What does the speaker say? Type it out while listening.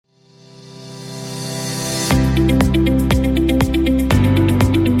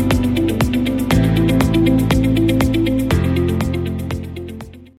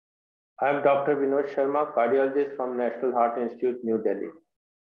Vinod Sharma, cardiologist from National Heart Institute, New Delhi.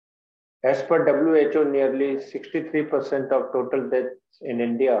 As per WHO, nearly 63% of total deaths in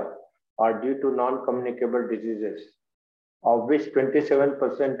India are due to non-communicable diseases, of which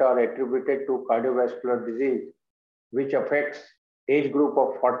 27% are attributed to cardiovascular disease, which affects age group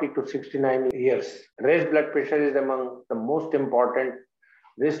of 40 to 69 years. Raised blood pressure is among the most important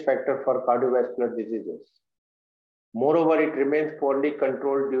risk factor for cardiovascular diseases. Moreover, it remains poorly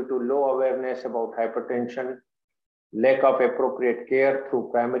controlled due to low awareness about hypertension, lack of appropriate care through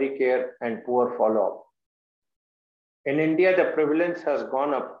primary care, and poor follow-up. In India, the prevalence has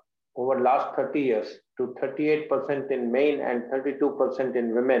gone up over last 30 years to 38% in men and 32%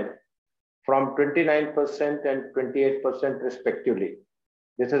 in women, from 29% and 28% respectively.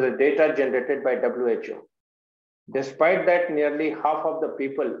 This is the data generated by WHO. Despite that, nearly half of the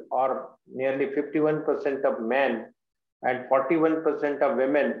people, or nearly 51% of men and 41% of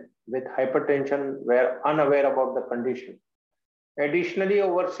women with hypertension, were unaware about the condition. Additionally,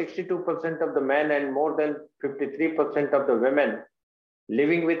 over 62% of the men and more than 53% of the women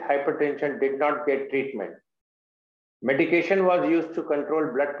living with hypertension did not get treatment. Medication was used to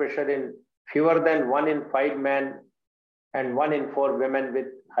control blood pressure in fewer than 1 in 5 men and 1 in 4 women with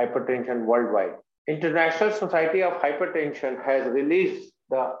hypertension worldwide. International Society of Hypertension has released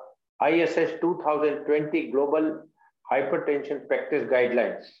the ISS 2020 Global Hypertension Practice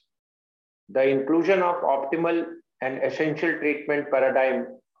Guidelines. The inclusion of optimal and essential treatment paradigm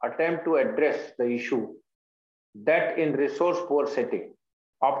attempt to address the issue that in resource-poor setting.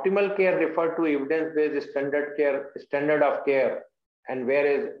 Optimal care refer to evidence-based standard of care, and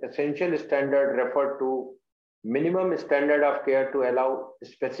whereas essential standard refer to minimum standard of care to allow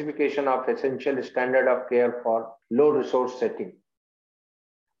specification of essential standard of care for low resource setting.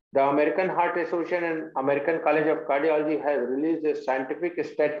 The American Heart Association and American College of Cardiology has released a scientific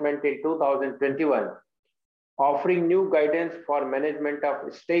statement in 2021 offering new guidance for management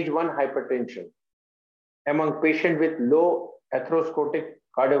of stage 1 hypertension among patients with low atherosclerotic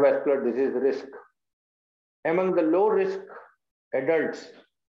cardiovascular disease risk. Among the low risk adults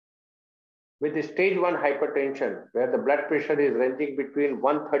with stage 1 hypertension, where the blood pressure is ranging between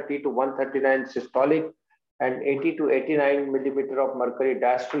 130 to 139 systolic and 80 to 89 millimeter of mercury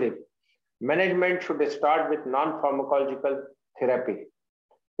diastolic, management should start with non-pharmacological therapy.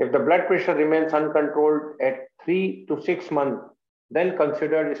 If the blood pressure remains uncontrolled at 3 to 6 months, then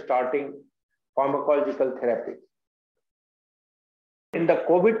consider starting pharmacological therapy. In the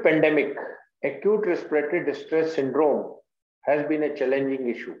COVID pandemic, acute respiratory distress syndrome has been a challenging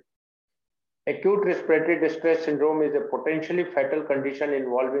issue. Acute respiratory distress syndrome is a potentially fatal condition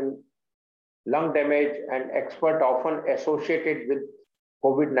involving lung damage and expert often associated with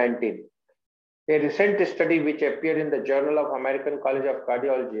COVID-19. A recent study which appeared in the Journal of American College of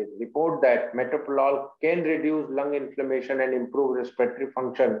Cardiology report that metoprolol can reduce lung inflammation and improve respiratory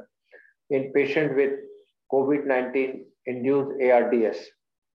function in patients with COVID-19 induced ARDS.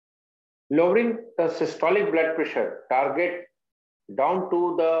 Lowering the systolic blood pressure target down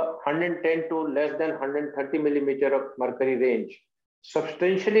to the 110 to less than 130 millimeter of mercury range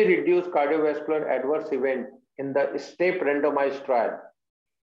substantially reduced cardiovascular adverse event in the STEP randomized trial,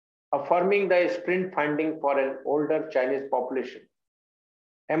 affirming the sprint finding for an older Chinese population.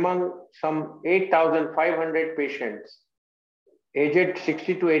 Among some 8,500 patients aged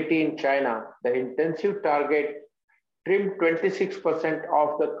 60 to 80 in China, the intensive target trimmed 26%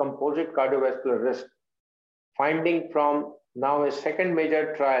 of the composite cardiovascular risk, finding from now a second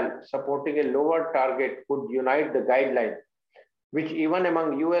major trial supporting a lower target could unite the guideline, which even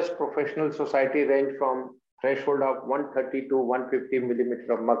among US professional society range from threshold of 130 to 150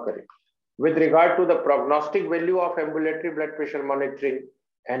 millimeter of mercury. With regard to the prognostic value of ambulatory blood pressure monitoring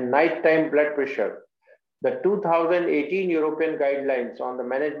and nighttime blood pressure, the 2018 European guidelines on the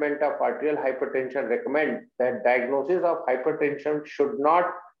management of arterial hypertension recommend that diagnosis of hypertension should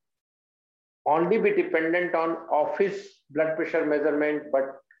not only be dependent on office blood pressure measurement,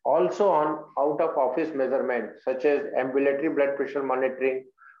 but also on out-of-office measurement, such as ambulatory blood pressure monitoring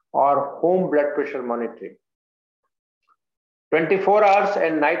or home blood pressure monitoring. 24 hours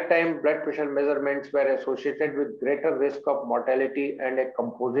and nighttime blood pressure measurements were associated with greater risk of mortality and a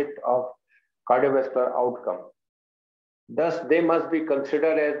composite of cardiovascular outcome. Thus, they must be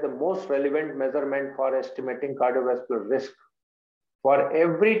considered as the most relevant measurement for estimating cardiovascular risk. For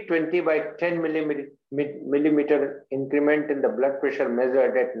every 20 by 10 millimeter increment in the blood pressure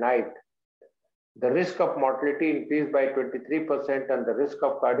measured at night, the risk of mortality increased by 23% and the risk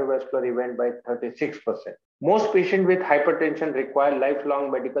of cardiovascular event by 36%. Most patients with hypertension require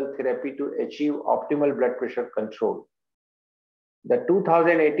lifelong medical therapy to achieve optimal blood pressure control. The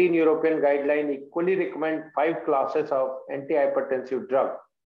 2018 European guideline equally recommend 5 classes of antihypertensive drug.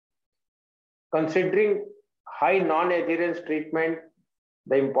 Considering high non-adherence treatment,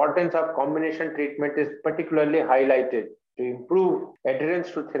 the importance of combination treatment is particularly highlighted to improve adherence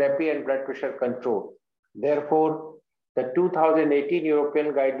to therapy and blood pressure control. Therefore, the 2018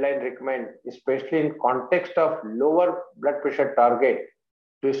 European guideline recommend, especially in context of lower blood pressure target,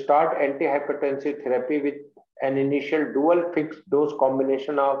 to start antihypertensive therapy with an initial dual fixed dose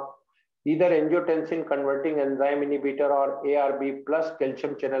combination of either angiotensin converting enzyme inhibitor or ARB plus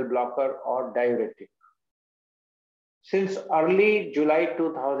calcium channel blocker or diuretic. Since early July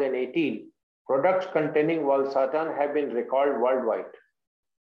 2018, products containing valsartan have been recalled worldwide.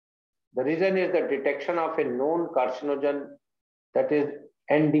 The reason is the detection of a known carcinogen, that is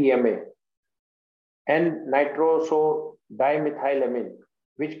NDMA, N-nitrosodimethylamine,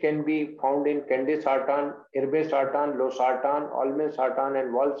 which can be found in candesartan, irbesartan, losartan, olmesartan,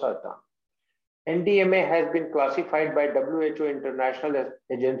 and valsartan. NDMA has been classified by WHO International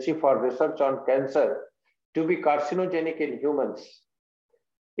Agency for Research on Cancer to be carcinogenic in humans.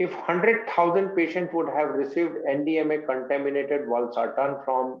 If 100,000 patients would have received NDMA contaminated valsartan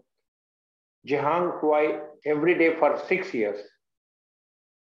from Jianghuai every day for 6 years,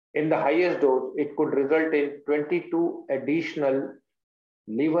 in the highest dose, it could result in 22 additional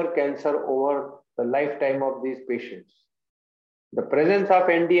liver cancer over the lifetime of these patients. The presence of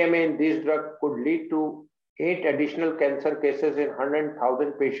NDMA in this drug could lead to 8 additional cancer cases in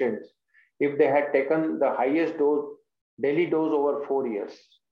 100,000 patients if they had taken the highest dose, daily dose over 4 years.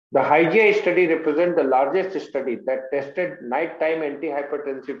 The HYGEA study represents the largest study that tested nighttime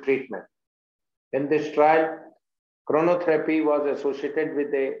antihypertensive treatment. In this trial, chronotherapy was associated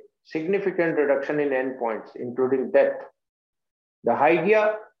with a significant reduction in endpoints, including death. The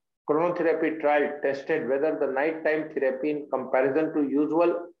HYGEA chronotherapy trial tested whether the nighttime therapy in comparison to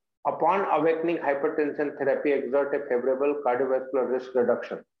usual upon awakening hypertension therapy exert a favorable cardiovascular risk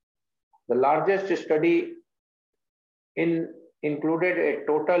reduction. The largest study included a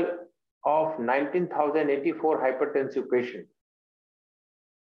total of 19,084 hypertensive patients.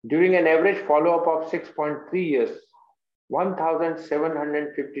 During an average follow-up of 6.3 years,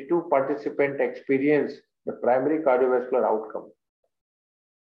 1,752 participants experienced the primary cardiovascular outcome.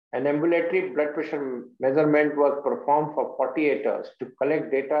 An ambulatory blood pressure measurement was performed for 48 hours to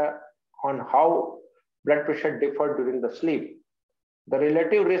collect data on how blood pressure differed during the sleep. The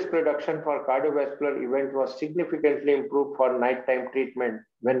relative risk reduction for cardiovascular event was significantly improved for nighttime treatment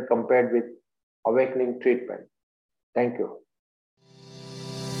when compared with awakening treatment. Thank you.